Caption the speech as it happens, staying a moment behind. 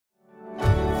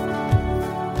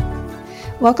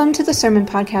Welcome to the sermon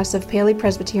podcast of Paley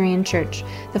Presbyterian Church.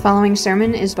 The following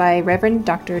sermon is by Reverend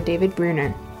Dr. David Bruner.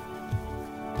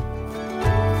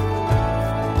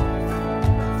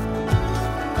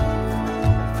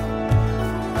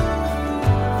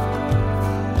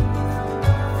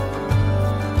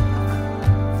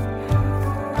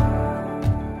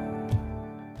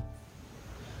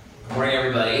 Good morning,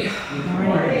 everybody. Good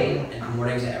morning. And good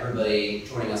morning to everybody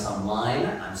joining us online.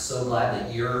 I'm so glad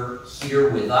that you're here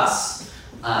with us.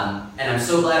 And I'm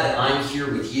so glad that I'm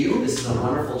here with you. This is a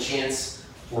wonderful chance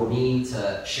for me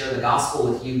to share the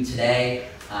gospel with you today.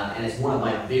 And it's one of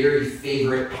my very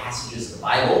favorite passages of the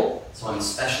Bible. So I'm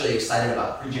especially excited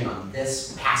about preaching on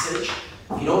this passage.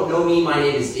 If you don't know me, my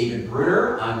name is David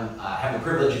Bruner. I have the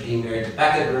privilege of being married to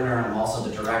Becca Bruner, and I'm also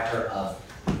the director of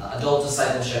adult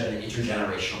discipleship and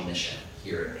intergenerational mission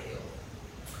here at Paley.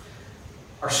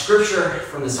 Our scripture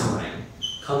from this morning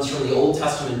comes from the Old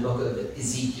Testament book of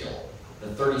Ezekiel, the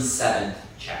 37th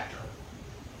chapter.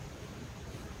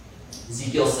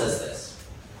 Ezekiel says this: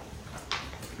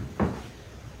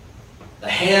 "The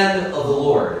hand of the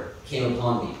Lord came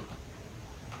upon me,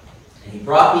 and he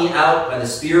brought me out by the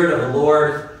Spirit of the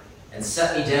Lord and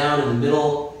set me down in the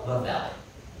middle of a valley.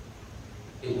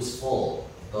 It was full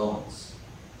of bones.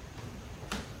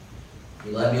 He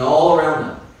led me all around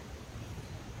them.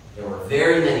 There were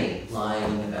very many lying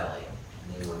in the valley,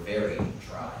 and they were very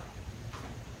dry.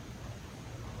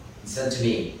 He said to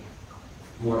me,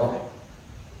 'Mortal,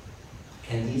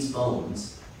 can these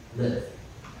bones live?'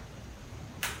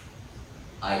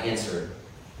 I answered,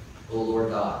 'O Lord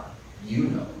God, you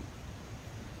know.'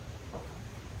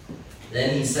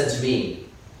 Then he said to me,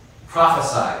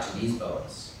 'Prophesy to these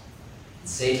bones, and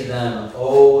say to them,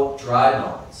 O dry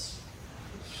bones,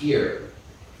 hear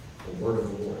the word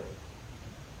of the Lord.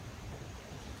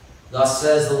 Thus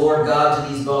says the Lord God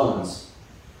to these bones,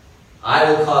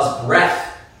 I will cause breath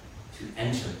to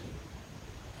enter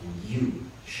you, and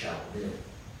you shall live.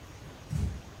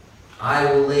 I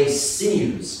will lay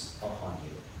sinews upon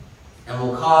you, and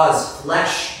will cause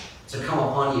flesh to come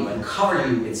upon you, and cover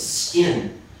you with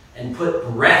skin, and put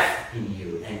breath in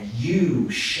you, and you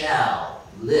shall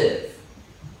live.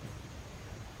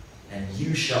 And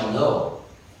you shall know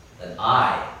that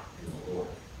I am the Lord.'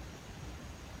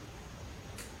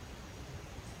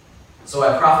 So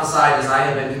I prophesied as I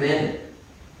had been commanded.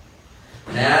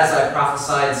 And as I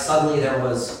prophesied, suddenly there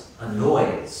was a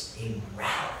noise, a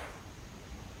rattling,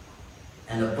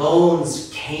 and the bones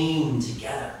came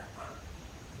together,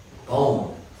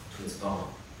 bone to its bone.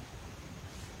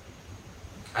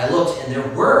 I looked, and there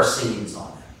were sinews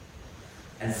on them,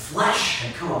 and flesh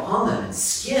had come upon them, and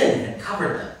skin had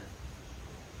covered them,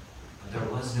 but there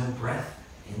was no breath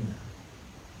in them.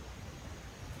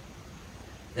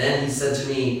 Then he said to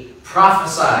me,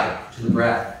 Prophesy to the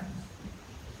breath.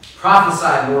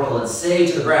 Prophesy, mortal, and say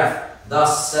to the breath,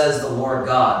 Thus says the Lord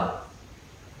God,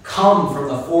 Come from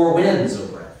the four winds, O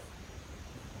breath,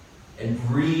 and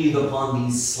breathe upon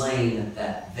these slain,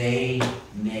 that they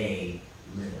may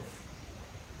live.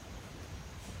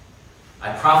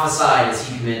 I prophesied as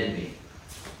he commanded me,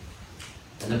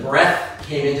 and the breath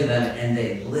came into them, and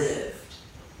they lived,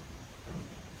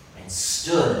 and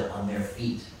stood on their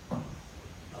feet,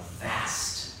 a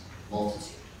vast multitude.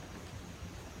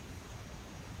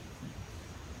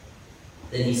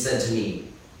 Then he said to me,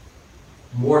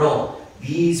 Mortal,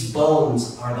 these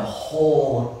bones are the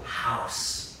whole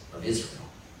house of Israel.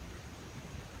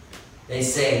 They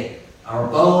say, Our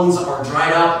bones are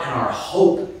dried up, and our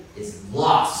hope is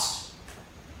lost.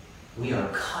 We are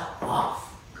cut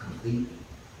off completely.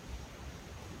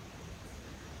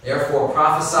 Therefore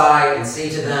prophesy and say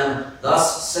to them,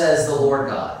 Thus says the Lord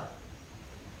God,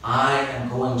 I am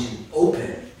going to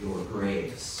open your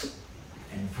graves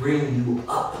and bring you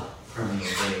up from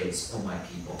your graves, O my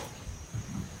people.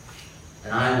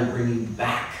 And I will bring you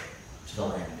back to the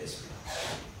land of Israel.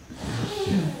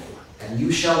 And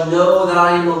you shall know that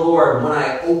I am the Lord when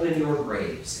I open your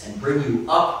graves and bring you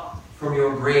up from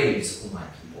your graves, O my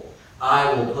people.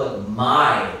 I will put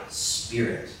my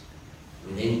spirit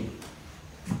within you,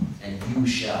 and you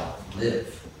shall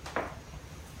live.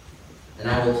 And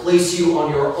I will place you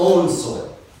on your own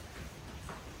soil.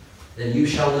 Then you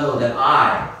shall know that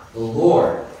I, the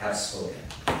Lord, have spoken,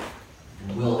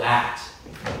 and will act,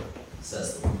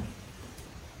 says the Lord."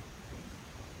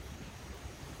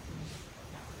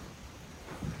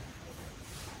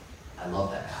 I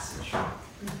love that passage.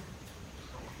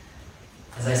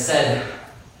 As I said,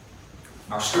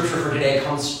 our scripture for today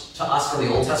comes to us from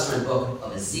the Old Testament book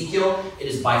of Ezekiel. It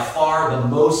is by far the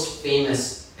most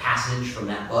famous passage from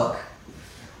that book.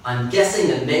 I'm guessing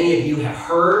that many of you have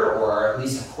heard or are at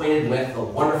least acquainted with the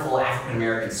wonderful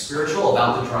African-American spiritual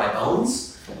about the dry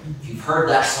bones. If you've heard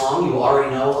that song, you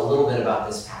already know a little bit about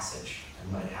this passage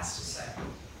and what it has to say.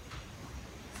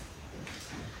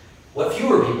 What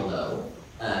fewer people know,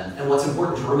 and what's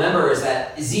important to remember, is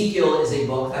that Ezekiel is a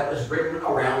book that was written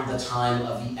around the time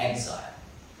of the exile.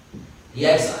 The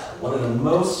exile, one of the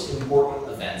most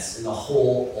important events in the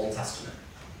whole Old Testament.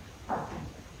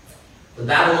 The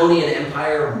Babylonian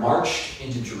Empire marched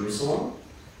into Jerusalem,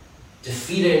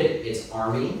 defeated its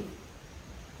army,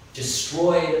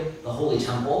 destroyed the Holy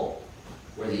Temple,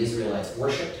 where the Israelites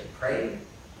worshipped and prayed,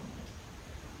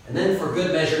 and then for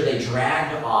good measure they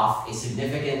dragged off a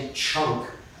significant chunk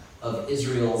of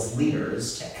Israel's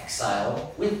leaders to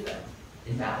exile with them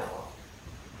in Babylon.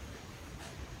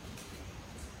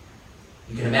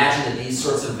 You can imagine that these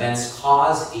sorts of events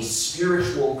caused a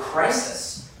spiritual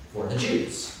crisis for the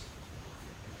Jews.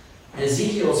 And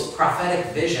Ezekiel's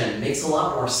prophetic vision makes a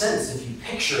lot more sense if you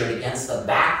picture it against the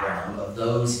background of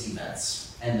those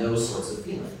events and those sorts of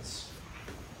feelings.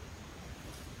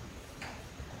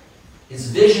 His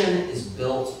vision is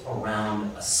built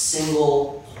around a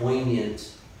single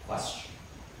poignant question.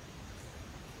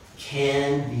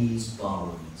 Can these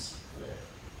bones live?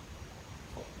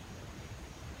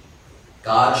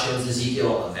 God shows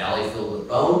Ezekiel a valley filled with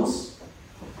bones,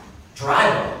 dry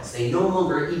bones. They no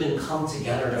longer even come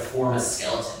together to form a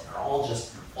skeleton. They're all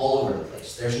just all over the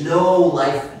place. There's no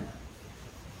life in them.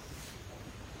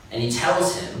 And he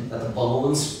tells him that the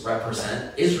bones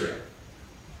represent Israel.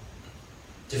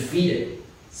 Defeated,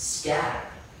 scattered,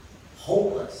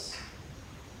 hopeless,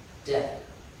 dead.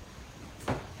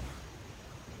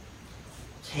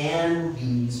 Can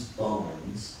these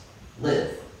bones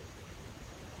live?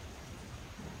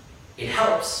 It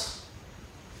helps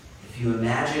if you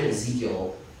imagine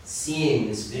Ezekiel seeing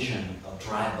this vision of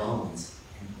dry bones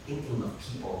and thinking of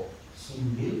people he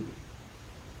knew.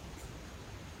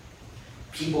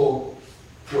 People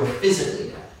who are physically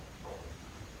dead,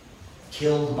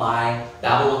 killed by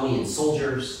Babylonian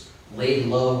soldiers, laid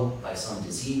low by some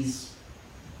disease.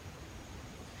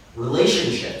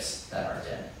 Relationships that are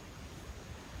dead.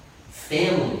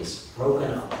 Families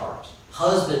broken apart.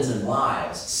 Husbands and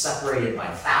wives separated by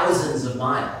thousands of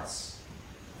miles.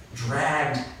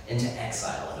 Dragged into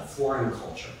exile in a foreign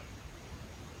culture.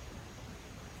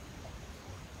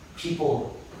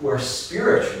 People who are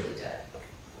spiritually dead.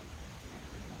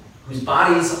 Whose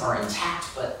bodies are intact,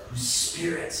 but whose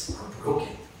spirits are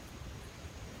broken.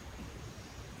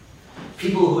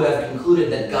 People who have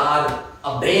concluded that God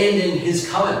abandoned his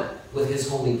covenant with his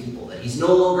holy people, that he's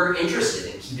no longer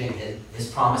interested in keeping his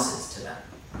promises to them.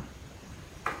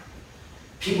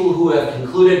 People who have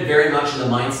concluded, very much in the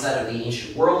mindset of the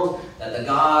ancient world, that the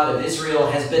God of Israel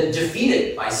has been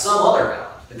defeated by some other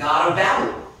God, the God of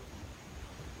Babylon.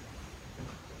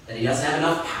 That he doesn't have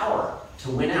enough power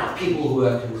to win out. People who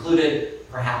have concluded,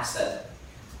 perhaps, that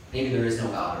maybe there is no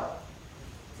God at all.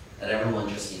 That everyone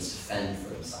just needs to fend for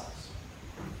themselves.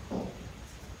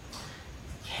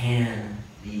 Can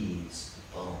these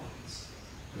bones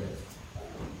live?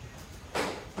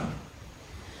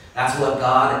 That's what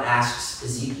God asks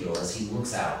Ezekiel as he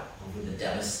looks out over the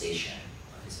devastation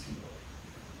of his people.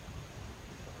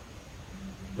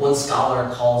 One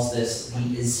scholar calls this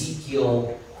the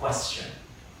Ezekiel question.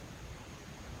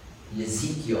 The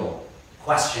Ezekiel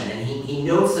question. And he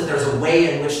notes that there's a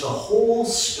way in which the whole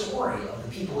story of the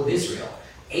people of Israel,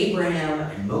 Abraham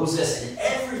and Moses and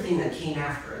everything that came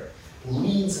after it,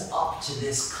 leads up to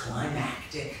this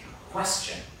climactic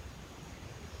question.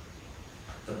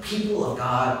 The people of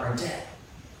God are dead.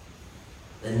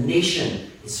 The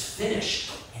nation is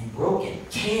finished and broken.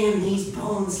 Can these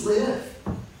bones live?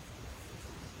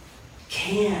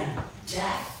 Can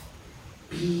death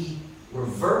be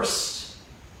reversed?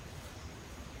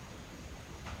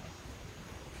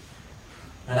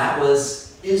 Now that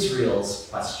was Israel's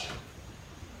question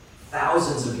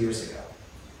thousands of years ago.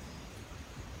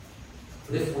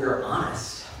 But if we're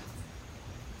honest,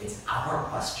 it's our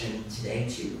question today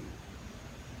too.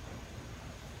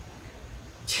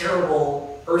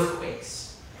 Terrible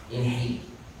earthquakes in Haiti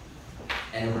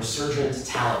and a resurgent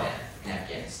Taliban in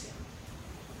Afghanistan.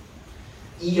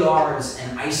 ERs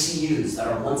and ICUs that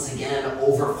are once again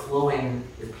overflowing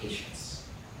with patients.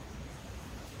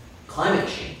 Climate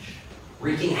change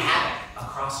wreaking havoc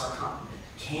across our continent.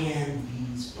 Can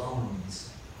these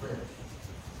bones live?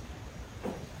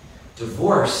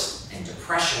 Divorce and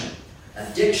depression,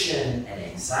 addiction and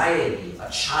anxiety, a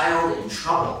child in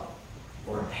trouble,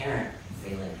 or a parent in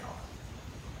failing health.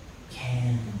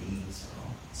 Can these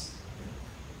bones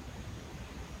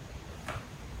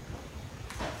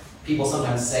live? People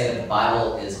sometimes say that the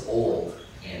Bible is old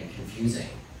and confusing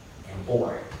and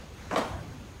boring.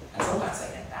 And sometimes I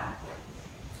get that.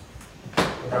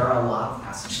 But there are a lot of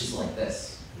passages like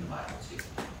this in the Bible too.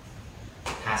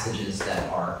 Passages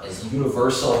that are as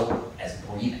universal as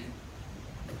breathing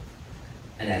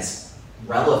and as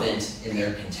relevant in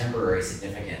their contemporary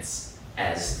significance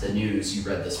as the news you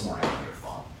read this morning on your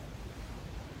phone.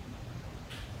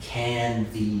 Can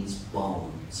these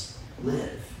bones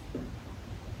live?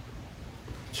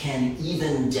 Can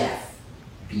even death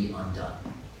be undone?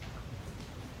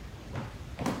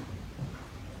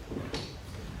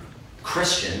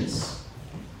 Christians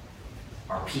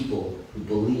are people who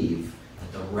believe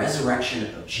that the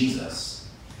resurrection of Jesus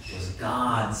was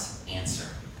God's answer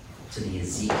to the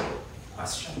Ezekiel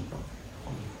question.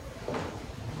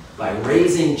 By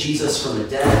raising Jesus from the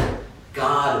dead,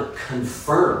 God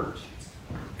confirmed,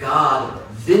 God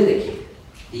vindicated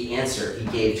the answer he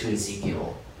gave to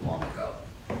Ezekiel long ago.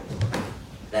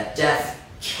 That death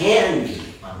can be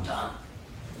undone.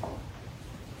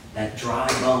 That dry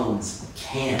bones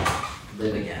can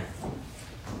live again.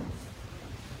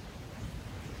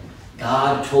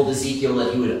 God told Ezekiel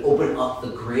that he would open up the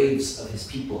graves of his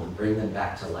people and bring them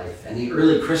back to life. And the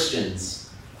early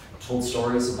Christians told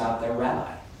stories about their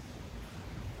rabbi,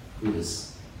 who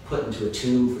was put into a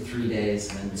tomb for 3 days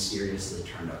and then mysteriously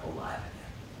turned up alive again.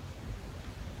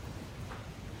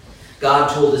 God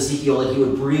told Ezekiel that he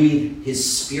would breathe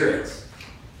his spirit,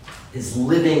 his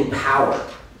living power,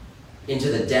 into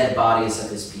the dead bodies of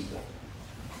his people.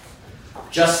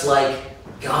 Just like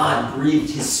God breathed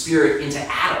his spirit into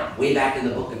Adam way back in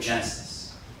the book of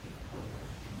Genesis.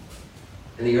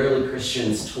 And the early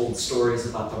Christians told stories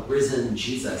about the risen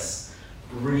Jesus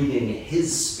breathing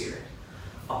his spirit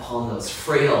upon those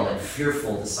frail and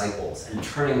fearful disciples and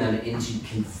turning them into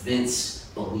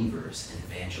convinced believers and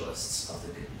evangelists of the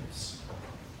good news.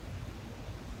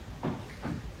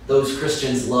 Those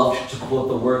Christians loved to quote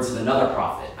the words of another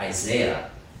prophet, Isaiah,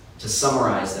 to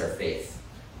summarize their faith.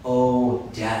 "O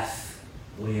death,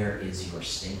 where is your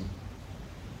sting?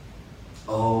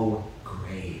 O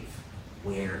grave,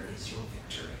 where is your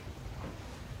victory?"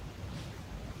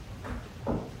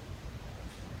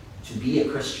 To be a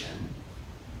Christian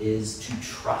is to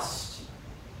trust,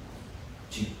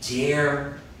 to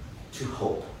dare to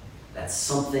hope that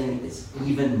something is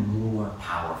even more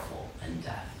powerful than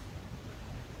death.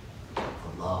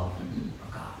 The love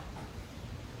of God.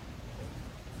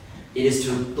 It is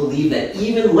to believe that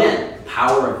even when the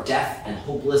power of death and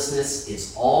hopelessness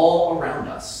is all around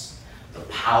us, the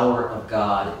power of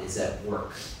God is at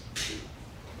work too.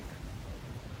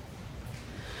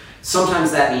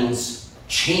 Sometimes that means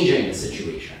changing the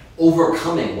situation,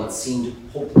 overcoming what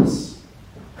seemed hopeless.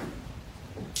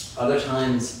 Other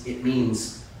times it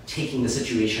means taking the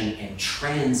situation and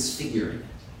transfiguring it,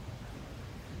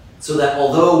 so that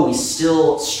although we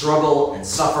still struggle and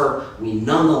suffer, we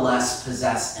nonetheless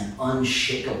possess an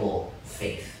unshakable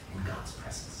faith in God's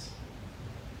presence.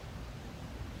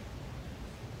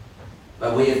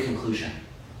 By way of conclusion,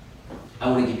 I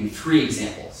want to give you 3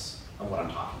 examples of what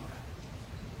I'm talking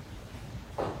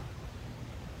about.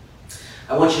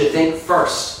 I want you to think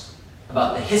first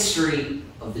about the history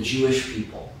of the Jewish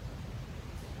people.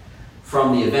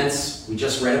 From the events we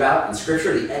just read about in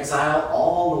Scripture, the exile,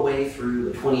 all the way through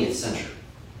the 20th century.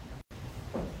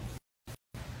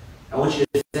 I want you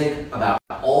to think about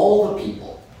all the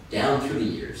people down through the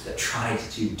years that tried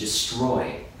to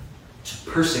destroy, to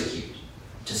persecute,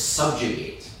 to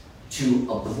subjugate,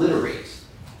 to obliterate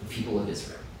the people of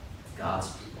Israel, God's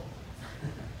people.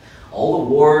 All the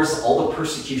wars, all the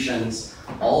persecutions,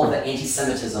 all of the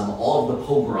anti-Semitism, all of the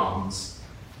pogroms,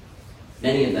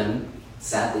 many of them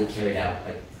sadly carried out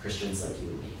by Christians like you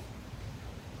and me.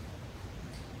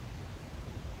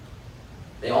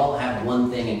 They all have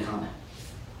one thing in common.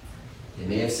 They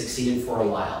may have succeeded for a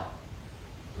while,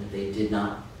 but they did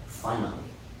not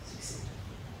finally succeed.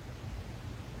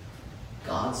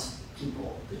 God's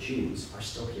people, the Jews, are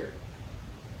still here.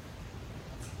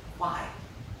 Why?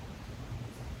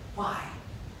 Why?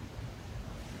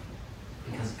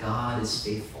 Because God is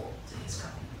faithful to his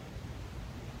covenant.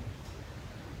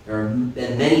 There have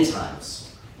been many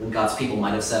times when God's people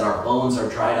might have said, our bones are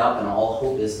dried up and all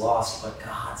hope is lost, but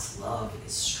God's love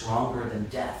is stronger than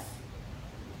death.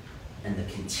 And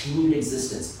the continued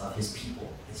existence of his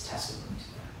people is testimony to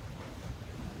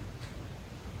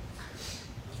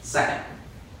that. Second,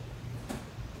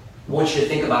 I want you to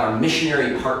think about our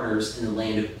missionary partners in the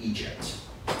land of Egypt.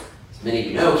 As many of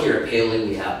you know, here at Paoli,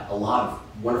 we have a lot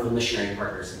of wonderful missionary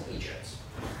partners in Egypt.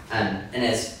 And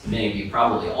as many of you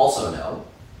probably also know,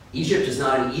 Egypt is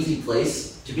not an easy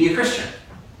place to be a Christian.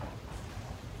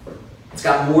 It's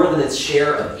got more than its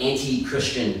share of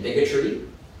anti-Christian bigotry.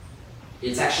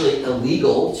 It's actually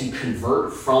illegal to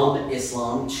convert from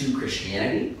Islam to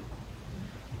Christianity.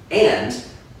 And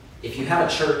if you have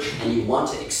a church and you want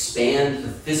to expand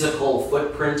the physical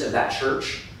footprint of that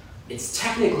church, it's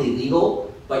technically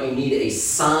legal, but you need a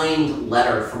signed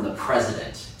letter from the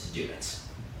president to do it.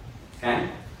 Okay?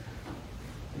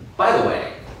 By the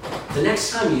way, the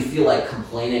next time you feel like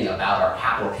complaining about our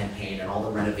capital campaign and all the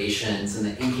renovations and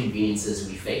the inconveniences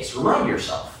we face, remind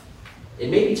yourself, it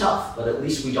may be tough, but at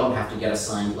least we don't have to get a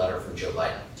signed letter from Joe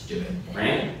Biden to do it,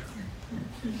 right?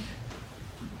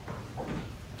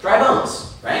 Dry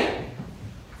bones, right?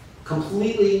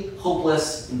 Completely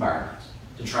hopeless environment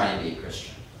to try and be a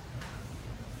Christian.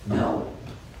 No.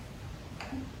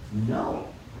 No.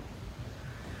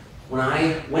 When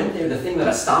I went there, the thing that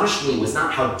astonished me was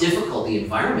not how difficult the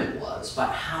environment was, but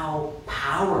how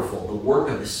powerful the work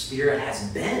of the Spirit has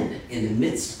been in the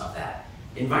midst of that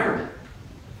environment.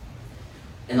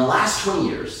 In the last 20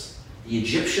 years, the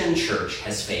Egyptian church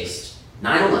has faced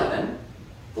 9/11,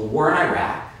 the war in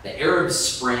Iraq, the Arab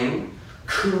Spring,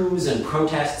 coups and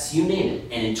protests, you name it.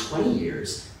 And in 20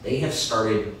 years, they have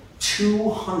started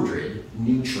 200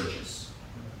 new churches.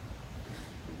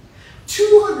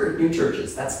 200 new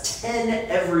churches. That's 10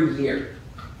 every year.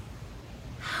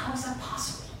 How is that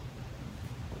possible?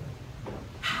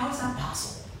 How is that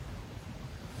possible?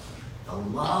 The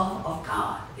love of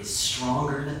God is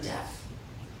stronger than death,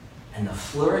 and the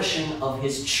flourishing of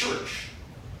his church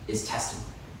is testimony.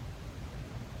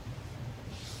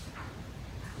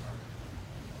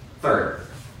 Third,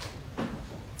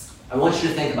 I want you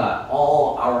to think about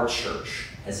all our church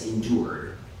has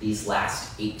endured these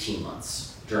last 18 months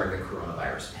during the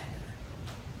coronavirus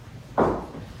pandemic.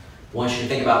 I want you to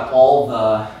think about all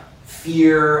the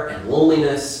fear and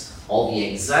loneliness, all the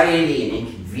anxiety and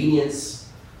inconvenience,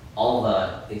 all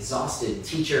the exhausted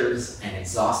teachers and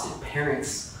exhausted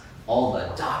parents, all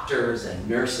the doctors and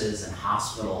nurses and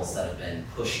hospitals that have been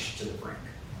pushed to the brink.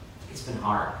 It's been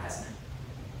hard, hasn't it?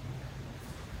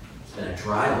 It's been a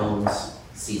dry bones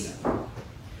season.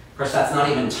 Of course, that's not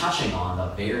even touching on the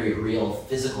very real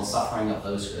physical suffering of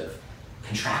those who have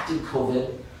contracted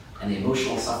COVID and the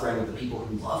emotional suffering of the people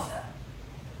who love them.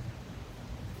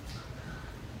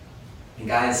 And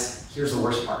guys, here's the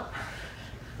worst part.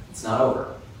 It's not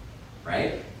over,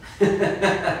 right?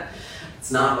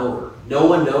 It's not over. No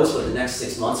one knows what the next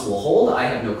 6 months will hold. I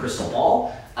have no crystal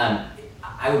ball.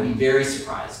 I would be very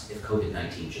surprised if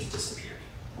COVID-19 just disappeared,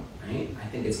 right? I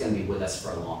think it's going to be with us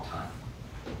for a long time.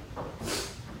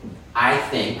 I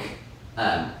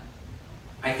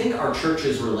think our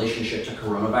church's relationship to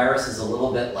coronavirus is a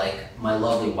little bit like my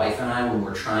lovely wife and I when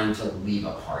we're trying to leave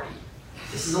a party.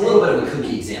 This is a little bit of a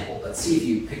kooky example, but see if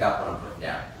you pick up what I'm putting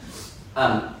down.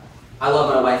 I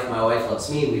love my wife, and my wife loves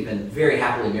me. We've been very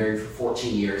happily married for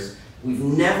 14 years. We've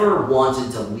never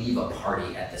wanted to leave a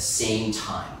party at the same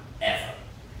time, ever.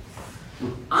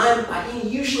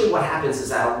 Usually what happens is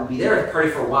that we'll be there at the party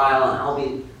for a while, and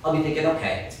I'll be thinking,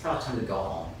 okay, it's probably time to go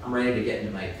home. I'm ready to get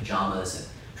into my pajamas and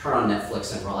turn on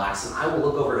Netflix and relax, and I will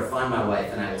look over to find my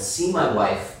wife, and I will see my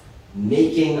wife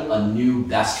making a new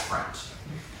best friend.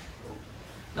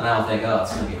 And I will think, oh,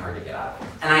 it's going to be hard to get out of.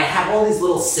 And I have all these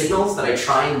little signals that I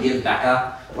try and give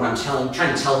Becca when I'm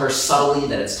trying to tell her subtly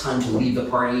that it's time to leave the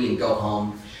party and go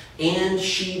home, and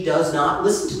she does not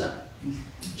listen to them.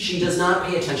 She does not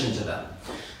pay attention to them.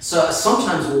 So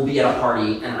sometimes we'll be at a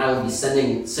party and I will be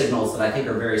sending signals that I think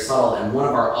are very subtle, and one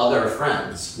of our other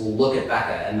friends will look at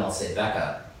Becca and they'll say,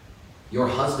 Becca, your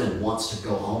husband wants to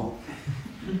go home.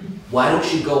 Why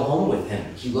don't you go home with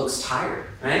him? He looks tired,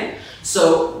 right?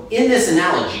 So in this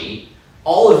analogy,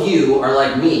 all of you are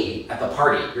like me at the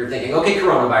party. You're thinking, okay,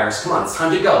 coronavirus, come on, it's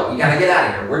time to go. We gotta get out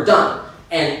of here, we're done.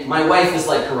 And my wife is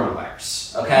like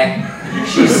coronavirus, okay?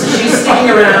 She's sticking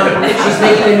around, she's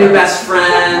making a new best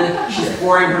friend, she's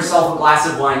pouring herself a glass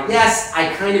of wine. Yes,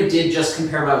 I kind of did just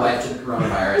compare my wife to the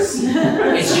coronavirus.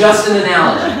 It's just an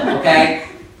analogy, okay?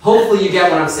 Hopefully you get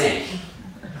what I'm saying.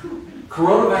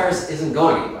 Coronavirus isn't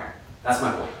going anywhere. That's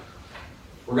my point.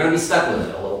 We're going to be stuck with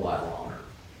it a little while longer.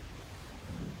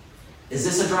 Is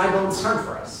this a dry bones time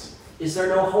for us? Is there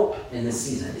no hope in this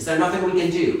season? Is there nothing we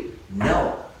can do?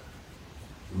 No.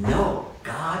 No.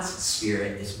 God's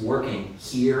Spirit is working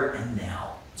here and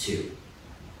now, too.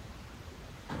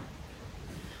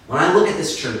 When I look at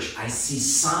this church, I see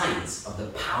signs of the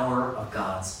power of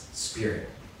God's Spirit.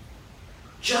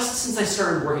 Just since I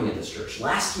started working at this church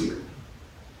last year,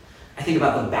 I think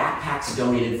about the backpacks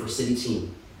donated for City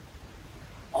Team.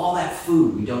 All that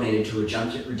food we donated to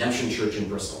Redemption Church in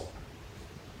Bristol.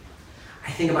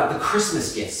 I think about the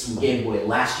Christmas gifts we gave away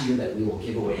last year that we will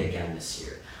give away again this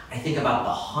year. I think about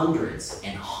the hundreds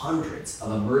and hundreds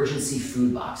of emergency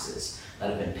food boxes that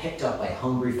have been picked up by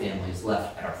hungry families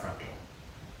left at our front door.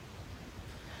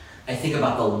 I think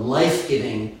about the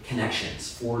life-giving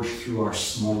connections forged through our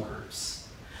small groups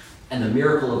and the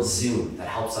miracle of Zoom that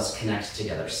helps us connect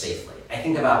together safely. I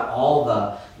think about all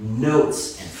the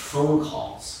notes and phone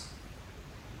calls.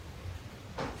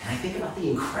 And I think about the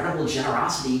incredible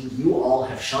generosity you all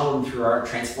have shown through our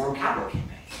Transform Capital campaign.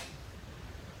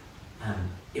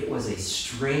 It was a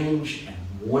strange and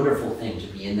wonderful thing to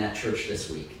be in that church this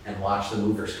week and watch the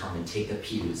movers come and take the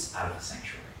pews out of the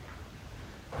sanctuary.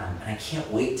 And I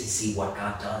can't wait to see what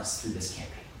God does through this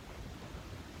campaign.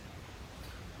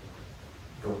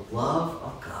 The love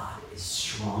of God is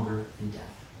stronger than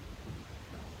death.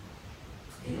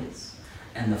 It is.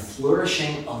 And the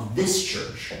flourishing of this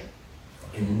church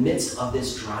in the midst of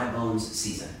this dry bones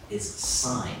season is a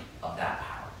sign of that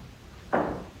power.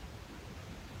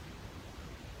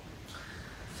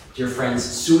 Dear friends,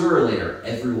 sooner or later,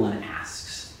 everyone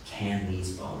asks, can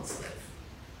these bones live?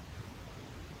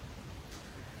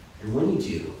 And when you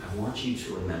do, I want you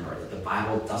to remember that the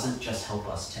Bible doesn't just help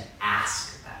us to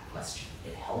ask that question.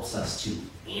 It helps us to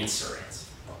answer it.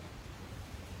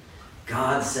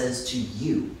 God says to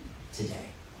you today,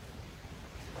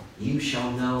 you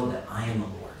shall know that I am the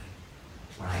Lord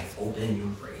when I open your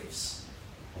graves,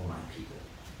 O my people.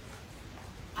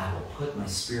 I will put my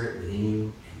spirit within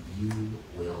you, and you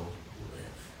will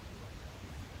live.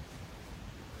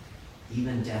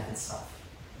 Even death itself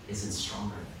isn't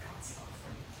stronger than God's love.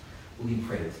 Will you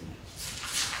pray with me?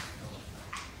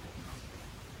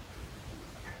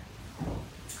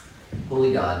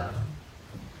 Holy God,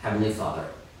 Heavenly Father,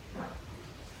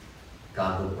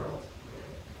 God of the world,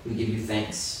 we give you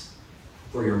thanks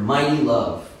for your mighty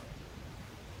love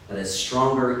that is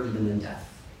stronger even than death,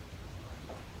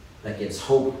 that gives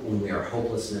hope when we are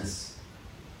hopelessness,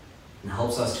 and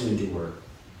helps us to endure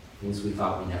things we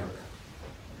thought we never could.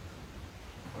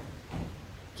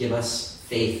 Give us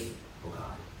faith, O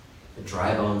God, that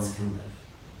dry bones can live.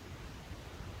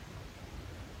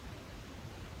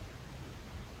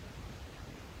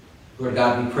 Lord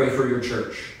God, we pray for your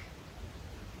church.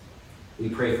 We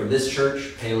pray for this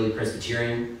church, Paoli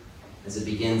Presbyterian, as it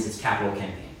begins its capital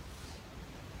campaign.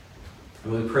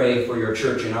 And we pray for your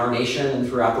church in our nation and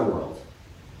throughout the world,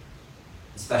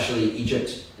 especially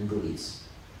Egypt and Belize.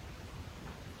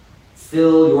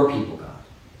 Fill your people, God,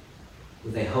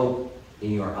 with a hope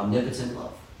in your omnipotent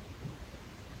love.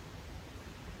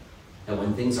 That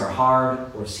when things are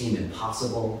hard or seem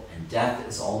impossible and death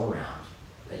is all around,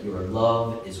 that your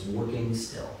love is working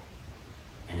still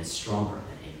and is stronger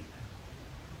than anything.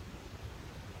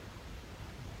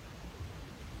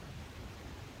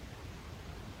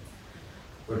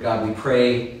 Lord God, we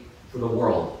pray for the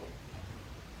world,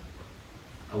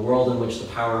 a world in which the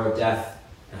power of death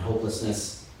and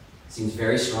hopelessness seems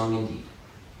very strong indeed.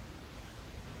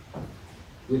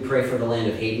 We pray for the land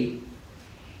of Haiti,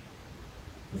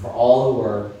 and for all who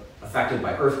are affected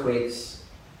by earthquakes,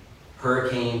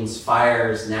 hurricanes,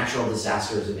 fires, natural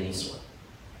disasters of any sort.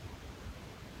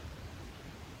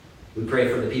 We pray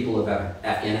for the people of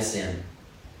Afghanistan,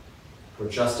 for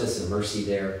justice and mercy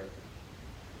there,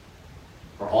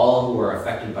 for all who are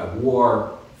affected by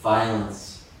war,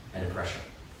 violence, and oppression.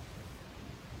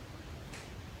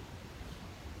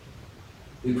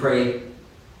 We pray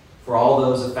for all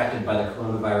those affected by the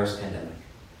coronavirus pandemic,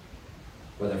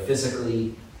 whether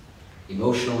physically,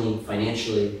 emotionally,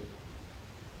 financially.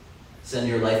 Send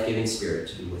your life-giving spirit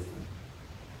to be with them.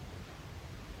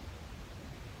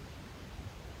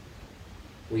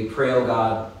 We pray, O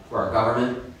God, for our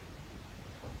government,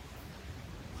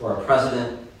 for our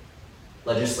president,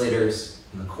 legislators,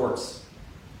 and the courts.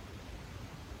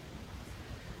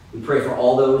 We pray for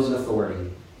all those in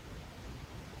authority,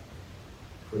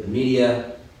 for the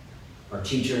media, our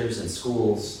teachers and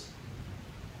schools,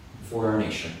 and for our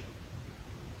nation.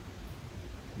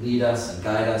 Lead us and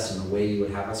guide us in the way you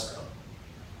would have us go.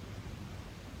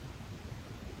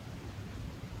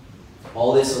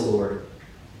 All this, O Lord,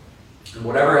 and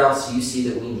whatever else you see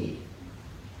that we need,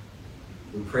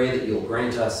 we pray that you'll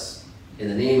grant us in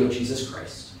the name of Jesus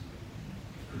Christ,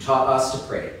 who taught us to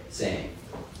pray, saying,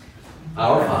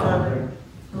 Our Father,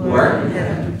 who art in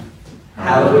heaven,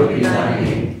 hallowed be thy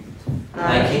name.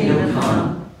 Thy kingdom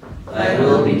come, thy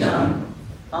will be done,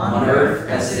 on earth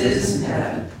as it is in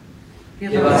heaven.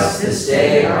 Give us this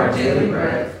day our daily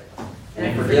bread,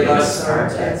 and forgive us our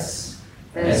debts,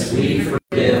 as we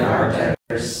forgive our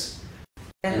debtors.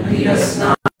 And lead us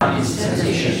not into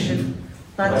temptation,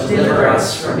 but deliver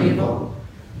us from evil.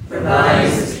 For thine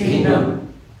is the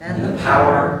kingdom, and the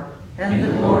power, and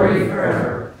the glory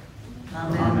forever.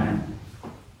 Amen.